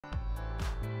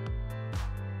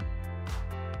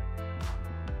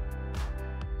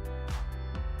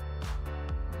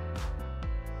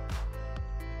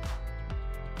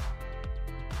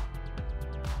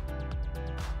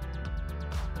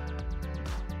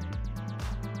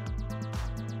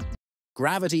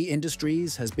Gravity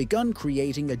Industries has begun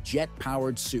creating a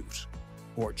jet-powered suit,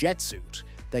 or jetsuit,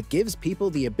 that gives people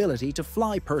the ability to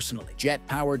fly personally.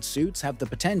 Jet-powered suits have the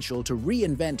potential to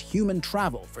reinvent human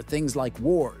travel for things like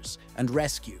wars and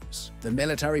rescues. The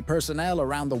military personnel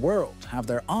around the world have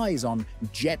their eyes on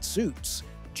jet suits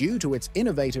due to its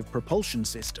innovative propulsion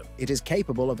system. It is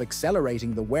capable of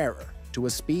accelerating the wearer to a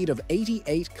speed of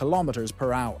 88 kilometers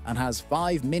per hour and has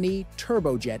 5 mini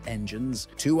turbojet engines,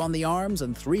 2 on the arms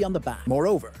and 3 on the back.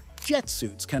 Moreover, jet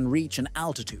suits can reach an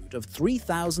altitude of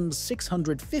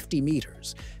 3,650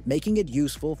 meters, making it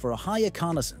useful for high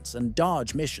reconnaissance and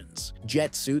dodge missions.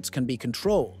 Jet suits can be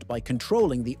controlled by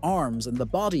controlling the arms and the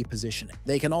body positioning.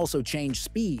 They can also change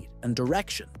speed and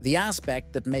direction. The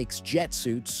aspect that makes jet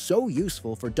suits so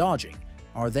useful for dodging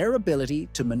are their ability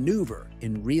to maneuver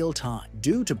in real time.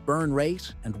 Due to burn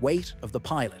rate and weight of the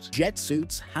pilot, jet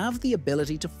suits have the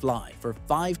ability to fly for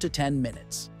 5 to 10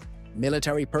 minutes.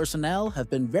 Military personnel have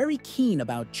been very keen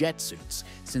about jet suits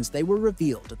since they were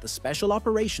revealed at the Special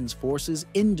Operations Forces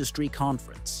Industry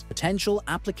Conference. Potential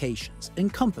applications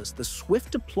encompass the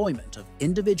swift deployment of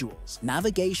individuals,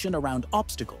 navigation around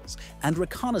obstacles, and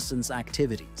reconnaissance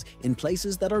activities in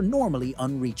places that are normally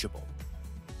unreachable.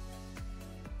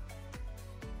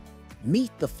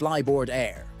 Meet the Flyboard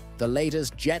Air, the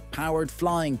latest jet-powered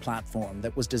flying platform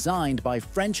that was designed by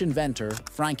French inventor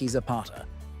Frankie Zapata.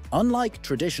 Unlike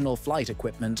traditional flight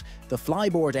equipment, the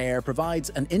Flyboard Air provides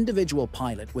an individual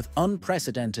pilot with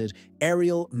unprecedented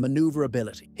aerial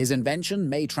maneuverability. His invention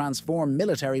may transform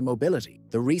military mobility.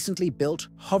 The recently built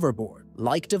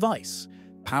hoverboard-like device,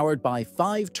 powered by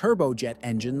 5 turbojet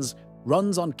engines,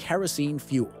 runs on kerosene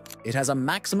fuel. It has a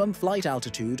maximum flight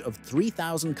altitude of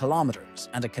 3,000 kilometers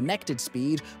and a connected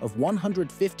speed of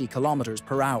 150 kilometers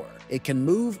per hour. It can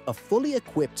move a fully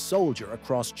equipped soldier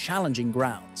across challenging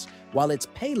grounds, while its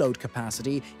payload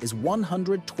capacity is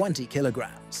 120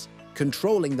 kilograms.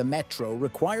 Controlling the Metro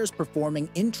requires performing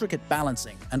intricate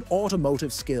balancing and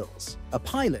automotive skills. A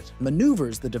pilot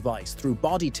maneuvers the device through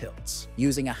body tilts,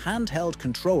 using a handheld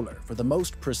controller for the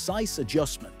most precise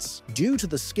adjustments. Due to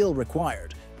the skill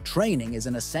required, training is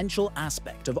an essential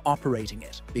aspect of operating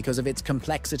it. Because of its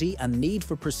complexity and need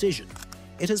for precision,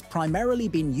 it has primarily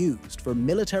been used for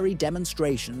military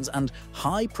demonstrations and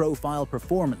high-profile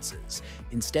performances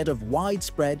instead of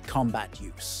widespread combat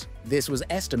use. This was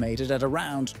estimated at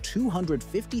around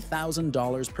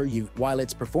 $250,000 per unit. While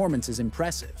its performance is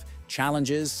impressive,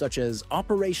 challenges such as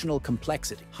operational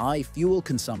complexity, high fuel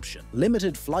consumption,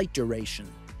 limited flight duration,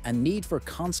 and need for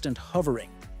constant hovering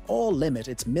all limit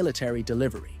its military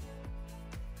delivery.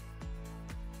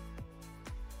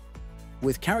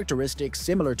 With characteristics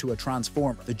similar to a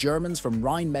transformer, the Germans from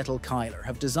Rheinmetall Keiler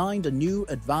have designed a new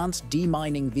advanced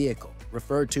demining vehicle,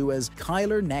 referred to as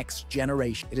Keiler Next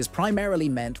Generation. It is primarily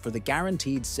meant for the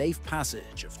guaranteed safe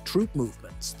passage of troop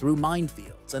movements through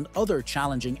minefields and other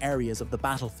challenging areas of the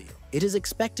battlefield. It is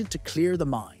expected to clear the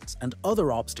mines and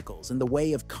other obstacles in the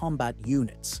way of combat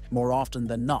units, more often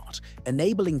than not,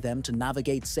 enabling them to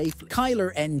navigate safely.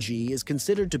 Keiler NG is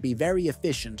considered to be very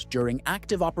efficient during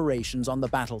active operations on the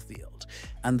battlefield,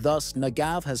 and thus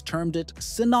Nagav has termed it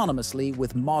synonymously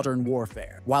with modern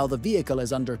warfare. While the vehicle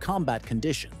is under combat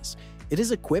conditions, it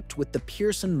is equipped with the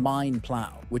Pearson Mine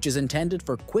Plow, which is intended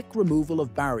for quick removal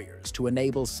of barriers to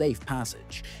enable safe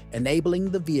passage, enabling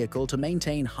the vehicle to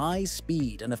maintain high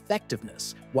speed and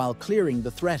effectiveness while clearing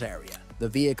the threat area. The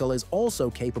vehicle is also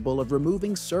capable of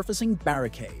removing surfacing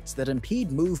barricades that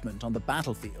impede movement on the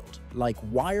battlefield, like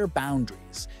wire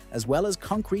boundaries, as well as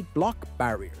concrete block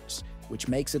barriers, which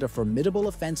makes it a formidable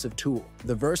offensive tool.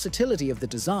 The versatility of the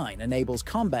design enables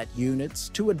combat units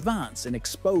to advance in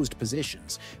exposed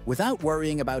positions without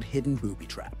worrying about hidden booby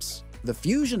traps. The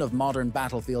fusion of modern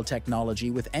battlefield technology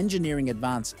with engineering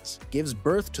advances gives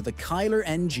birth to the Keiler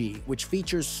NG, which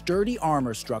features sturdy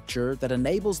armor structure that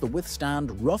enables the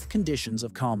withstand rough conditions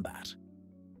of combat.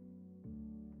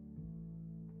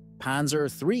 Panzer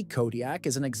III Kodiak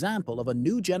is an example of a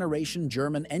new generation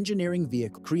German engineering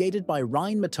vehicle created by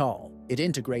Rheinmetall. It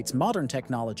integrates modern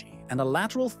technology and a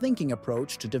lateral thinking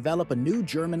approach to develop a new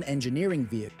German engineering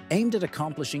vehicle aimed at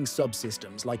accomplishing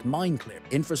subsystems like mine clear,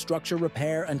 infrastructure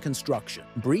repair and construction,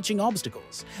 breaching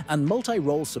obstacles, and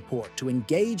multi-role support to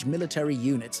engage military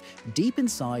units deep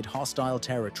inside hostile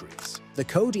territories. The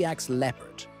Kodiak's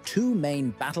Leopard 2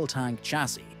 main battle tank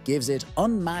chassis gives it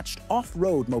unmatched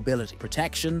off-road mobility,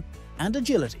 protection, and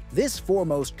agility. This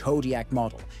foremost Kodiak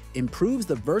model improves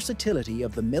the versatility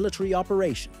of the military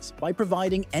operations by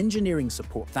providing engineering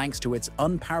support thanks to its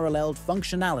unparalleled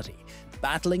functionality.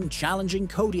 Battling challenging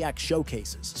Kodiak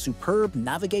showcases superb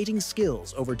navigating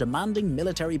skills over demanding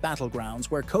military battlegrounds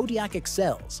where Kodiak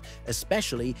excels,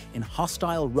 especially in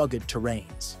hostile rugged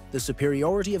terrains. The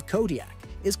superiority of Kodiak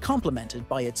is complemented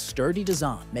by its sturdy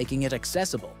design, making it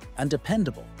accessible and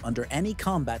dependable under any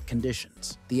combat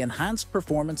conditions. The enhanced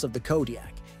performance of the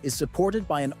Kodiak is supported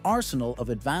by an arsenal of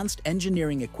advanced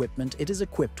engineering equipment it is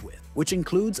equipped with, which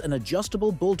includes an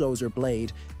adjustable bulldozer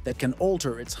blade that can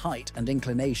alter its height and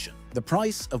inclination. The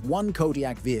price of one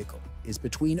Kodiak vehicle is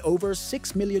between over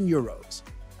 6 million euros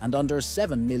and under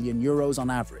 7 million euros on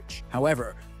average.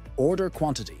 However, order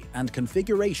quantity and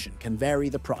configuration can vary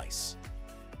the price.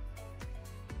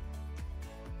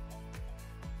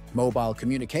 Mobile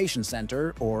Communication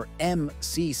Center, or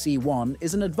MCC-1,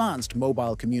 is an advanced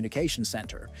mobile communication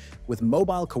center with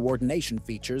mobile coordination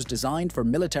features designed for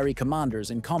military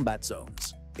commanders in combat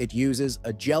zones. It uses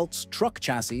a JELTS truck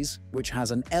chassis, which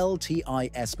has an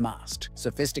LTIS mast,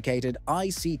 sophisticated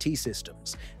ICT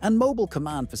systems, and mobile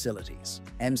command facilities.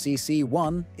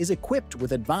 MCC-1 is equipped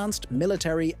with advanced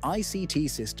military ICT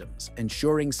systems,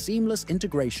 ensuring seamless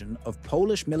integration of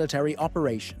Polish military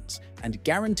operations and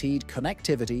guaranteed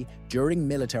connectivity during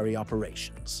military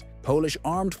operations. Polish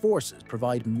armed forces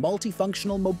provide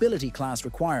multifunctional mobility class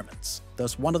requirements.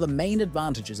 Thus, one of the main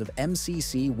advantages of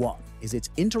MCC-1 is its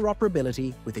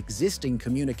interoperability with existing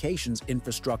communications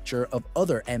infrastructure of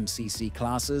other MCC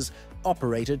classes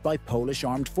operated by Polish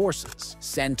armed forces.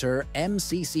 Center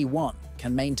MCC-1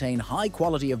 can maintain high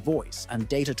quality of voice and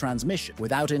data transmission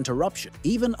without interruption,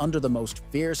 even under the most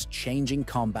fierce changing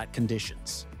combat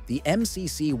conditions. The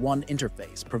MCC-1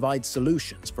 interface provides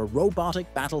solutions for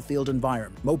robotic battlefield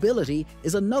environment. Mobility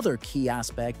is another key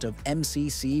aspect of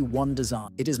MCC-1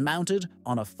 design. It is mounted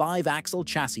on a 5-axle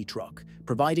chassis truck,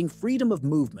 providing freedom of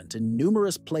movement in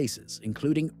numerous places,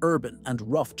 including urban and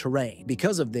rough terrain.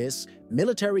 Because of this,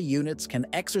 military units can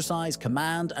exercise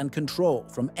command and control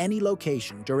from any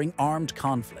location during armed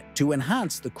conflict. To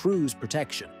enhance the crew's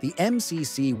protection, the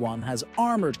MCC-1 has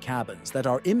armored cabins that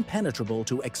are impenetrable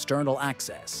to external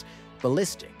access,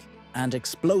 ballistic, and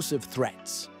explosive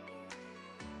threats.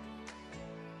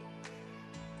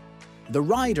 The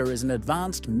Rider is an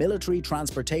advanced military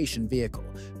transportation vehicle,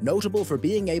 notable for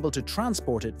being able to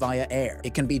transport it via air.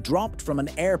 It can be dropped from an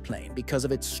airplane because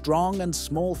of its strong and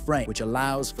small frame, which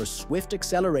allows for swift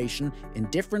acceleration in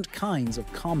different kinds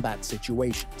of combat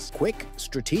situations. Quick,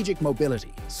 strategic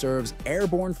mobility serves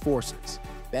airborne forces,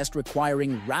 best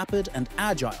requiring rapid and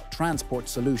agile transport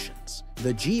solutions.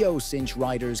 The GeoCinch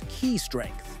Rider's key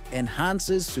strength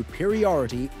enhances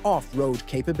superiority off-road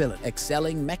capability,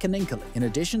 excelling mechanically. In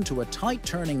addition to a tight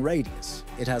turning radius,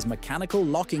 it has mechanical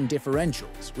locking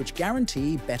differentials, which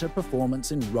guarantee better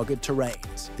performance in rugged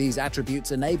terrains. These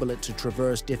attributes enable it to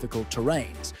traverse difficult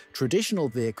terrains traditional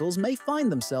vehicles may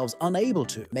find themselves unable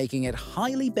to, making it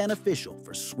highly beneficial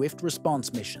for swift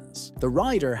response missions. The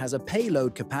Rider has a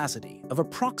payload capacity of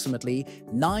approximately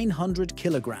 900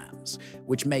 kilograms,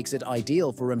 which makes it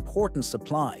ideal for important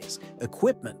supplies,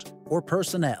 equipment, or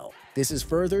personnel. This is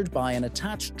furthered by an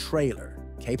attached trailer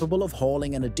capable of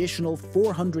hauling an additional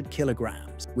 400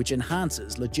 kilograms, which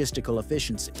enhances logistical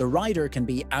efficiency. The Rider can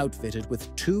be outfitted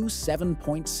with two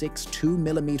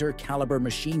 7.62mm caliber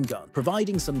machine guns,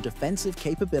 providing some defensive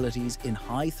capabilities in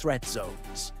high-threat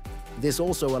zones. This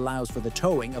also allows for the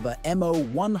towing of a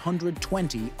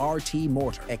MO-120 RT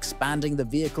mortar, expanding the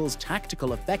vehicle's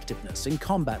tactical effectiveness in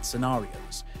combat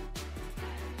scenarios.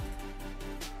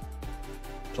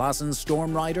 Klassen's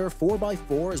Storm Rider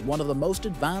 4x4 is one of the most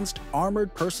advanced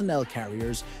armored personnel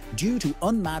carriers due to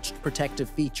unmatched protective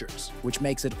features, which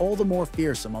makes it all the more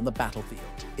fearsome on the battlefield.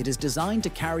 It is designed to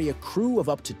carry a crew of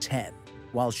up to 10,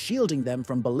 while shielding them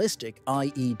from ballistic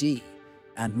IED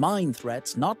and mine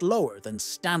threats not lower than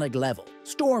Stanag level.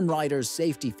 Storm Rider's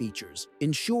safety features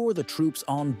ensure the troops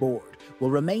on board will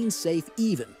remain safe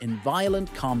even in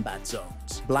violent combat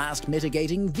zones. Blast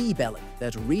mitigating V-belly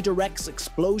that redirects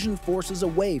explosion forces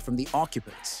away from the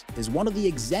occupants is one of the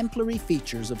exemplary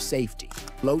features of safety.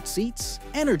 Float seats,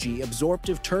 energy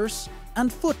absorptive turse,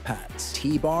 and foot pads,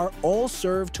 T-bar, all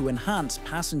serve to enhance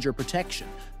passenger protection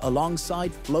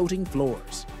alongside floating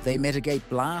floors. They mitigate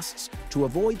blasts to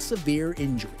avoid severe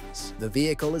injuries. The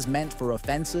vehicle is meant for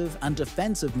offensive and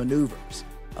defensive maneuvers,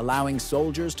 allowing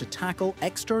soldiers to tackle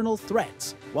external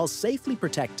threats while safely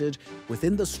protected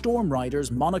within the Storm Rider's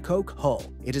monocoque hull.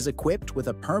 It is equipped with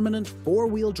a permanent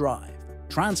four-wheel drive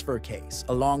transfer case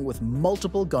along with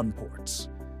multiple gun ports.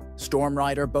 Storm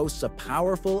Rider boasts a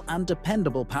powerful and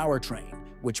dependable powertrain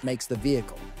which makes the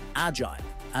vehicle agile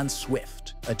and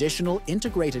swift. Additional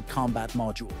integrated combat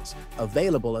modules,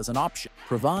 available as an option,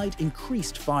 provide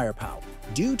increased firepower.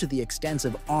 Due to the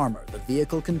extensive armor the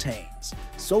vehicle contains,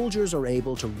 soldiers are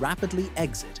able to rapidly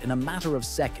exit in a matter of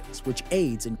seconds, which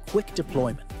aids in quick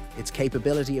deployment. Its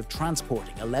capability of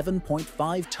transporting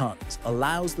 11.5 tons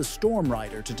allows the Storm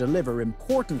Rider to deliver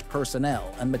important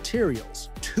personnel and materials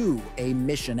to a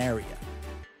mission area.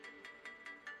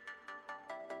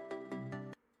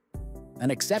 An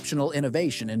exceptional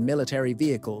innovation in military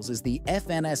vehicles is the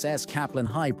FNSS Kaplan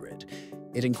Hybrid.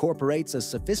 It incorporates a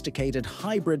sophisticated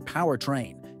hybrid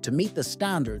powertrain to meet the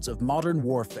standards of modern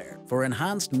warfare. For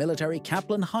enhanced military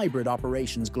Kaplan hybrid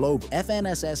operations globally,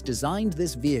 FNSS designed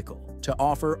this vehicle to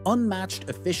offer unmatched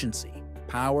efficiency,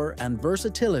 power, and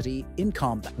versatility in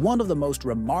combat. One of the most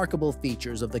remarkable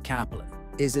features of the Kaplan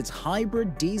is its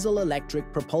hybrid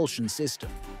diesel-electric propulsion system,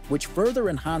 which further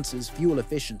enhances fuel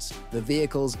efficiency. The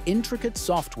vehicle's intricate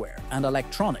software and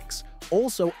electronics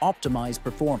also optimize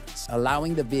performance,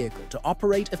 allowing the vehicle to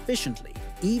operate efficiently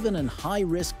even in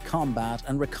high-risk combat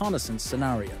and reconnaissance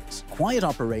scenarios. Quiet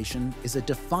operation is a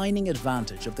defining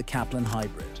advantage of the Kaplan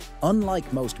Hybrid.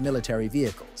 Unlike most military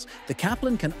vehicles, the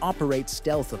Kaplan can operate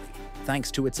stealthily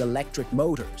thanks to its electric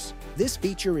motors. This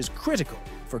feature is critical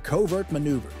for covert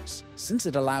maneuvers, since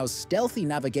it allows stealthy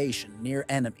navigation near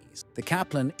enemies. The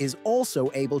Kaplan is also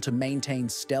able to maintain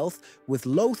stealth with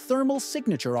low thermal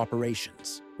signature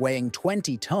operations. Weighing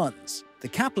 20 tons, the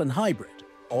Kaplan Hybrid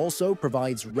also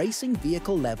provides racing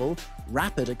vehicle-level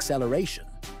rapid acceleration.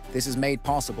 This is made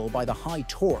possible by the high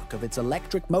torque of its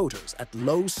electric motors at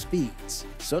low speeds.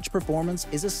 Such performance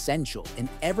is essential in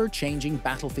ever-changing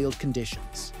battlefield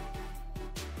conditions.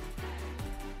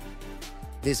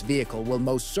 This vehicle will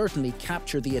most certainly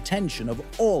capture the attention of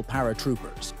all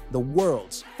paratroopers. The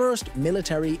world's first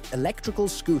military electrical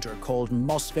scooter called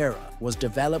Mosfera was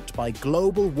developed by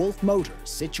Global Wolf Motors,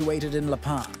 situated in La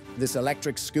Panne. This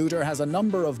electric scooter has a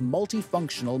number of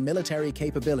multifunctional military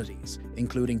capabilities,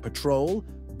 including patrol,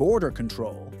 border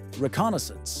control,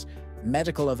 reconnaissance,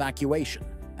 medical evacuation,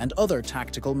 and other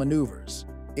tactical maneuvers.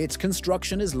 Its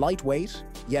construction is lightweight,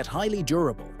 yet highly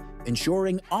durable,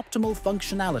 ensuring optimal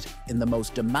functionality in the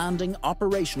most demanding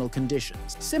operational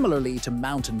conditions. Similarly to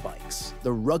mountain bikes,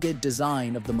 the rugged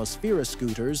design of the Mosfera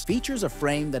scooters features a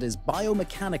frame that is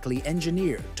biomechanically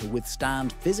engineered to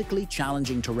withstand physically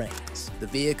challenging terrains. The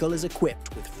vehicle is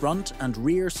equipped with front and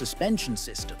rear suspension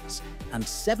systems and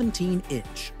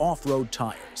 17-inch off-road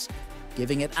tires,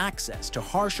 giving it access to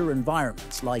harsher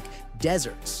environments like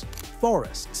deserts,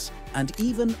 forests, and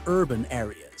even urban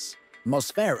areas.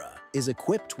 Mosfera is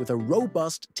equipped with a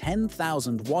robust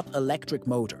 10,000-watt electric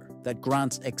motor that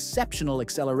grants exceptional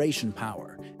acceleration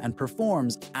power and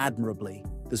performs admirably.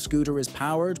 The scooter is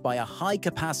powered by a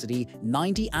high-capacity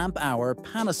 90-amp-hour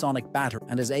Panasonic battery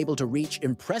and is able to reach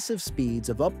impressive speeds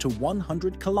of up to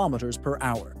 100 kilometers per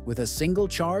hour. With a single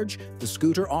charge, the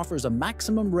scooter offers a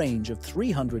maximum range of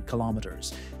 300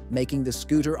 kilometers, making the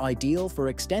scooter ideal for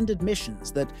extended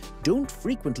missions that don't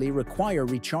frequently require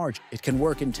recharge. It can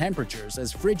work in temperatures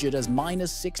as frigid as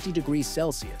 -60 degrees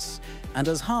Celsius and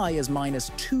as high as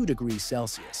 -2 degrees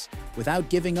Celsius, without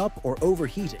giving up or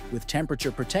overheating, with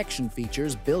temperature protection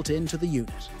features built into the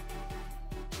unit.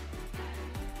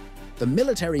 The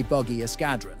military buggy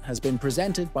Eskadron has been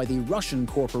presented by the Russian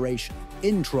corporation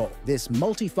Introl. This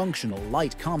multifunctional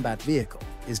light combat vehicle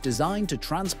is designed to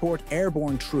transport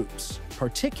airborne troops,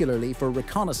 particularly for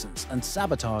reconnaissance and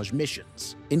sabotage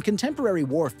missions. In contemporary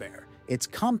warfare, its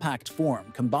compact form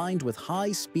combined with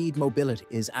high-speed mobility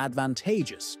is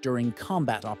advantageous during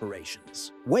combat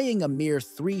operations. Weighing a mere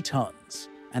 3 tons,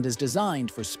 and is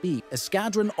designed for speed,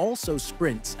 Eskadron also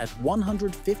sprints at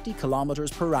 150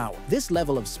 kilometers per hour. This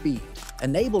level of speed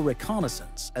enables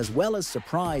reconnaissance as well as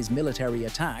surprise military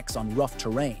attacks on rough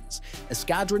terrains.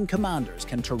 Eskadron commanders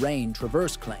can terrain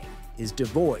traverse claim is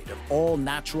devoid of all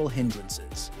natural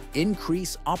hindrances,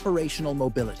 increase operational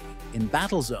mobility in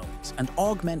battle zones, and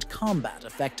augment combat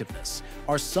effectiveness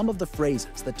are some of the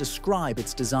phrases that describe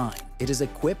its design. It is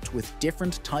equipped with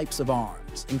different types of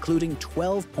arms, including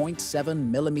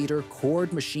 12.7mm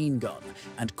Cord machine gun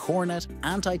and Cornet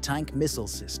anti-tank missile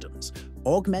systems,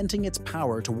 augmenting its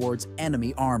power towards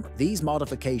enemy armor. These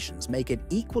modifications make it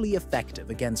equally effective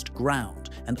against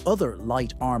ground and other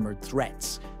light armored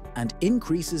threats, and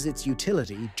increases its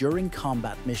utility during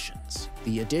combat missions.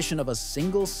 The addition of a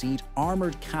single-seat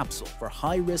armored capsule for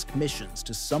high-risk missions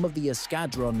to some of the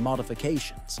Eskadron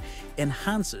modifications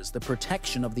enhances the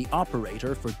protection of the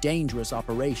operator for dangerous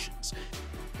operations,